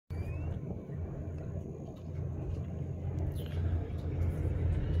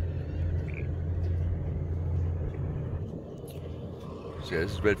So yeah,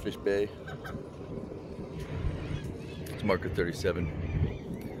 this is Redfish Bay. It's marker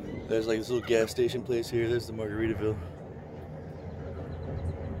 37. There's like this little gas station place here. There's the Margaritaville.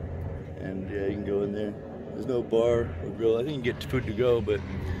 And yeah, you can go in there. There's no bar or grill. I think you can get food to go, but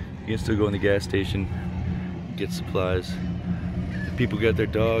you can still go in the gas station, get supplies. The people got their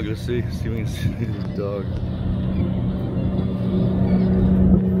dog. Let's see if we can see the dog.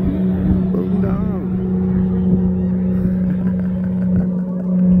 Oh no!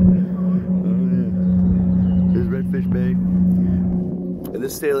 Oh yeah. Here's Redfish Bay. And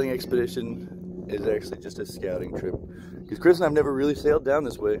this sailing expedition is actually just a scouting trip. Because Chris and I have never really sailed down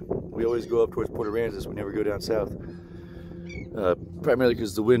this way. We always go up towards Port Aransas. We never go down south. Primarily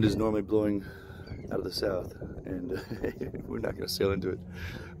because the wind is normally blowing out of the south. And we're not going to sail into it.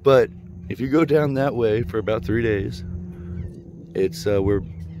 But if you go down that way for about 3 days, it's where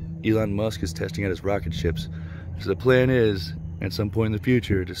Elon Musk is testing out his rocket ships. So the plan is, at some point in the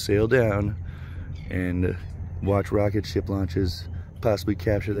future, to sail down and watch rocket ship launches, possibly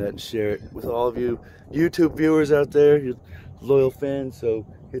capture that and share it with all of you YouTube viewers out there, you loyal fans. So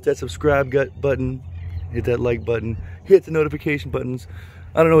hit that subscribe button, hit that like button, hit the notification buttons.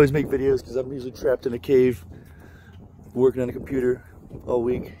 I don't always make videos because I'm usually trapped in a cave working on a computer all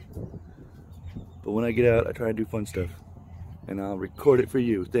week. But when I get out, I try and do fun stuff. And I'll record it for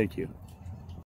you. Thank you.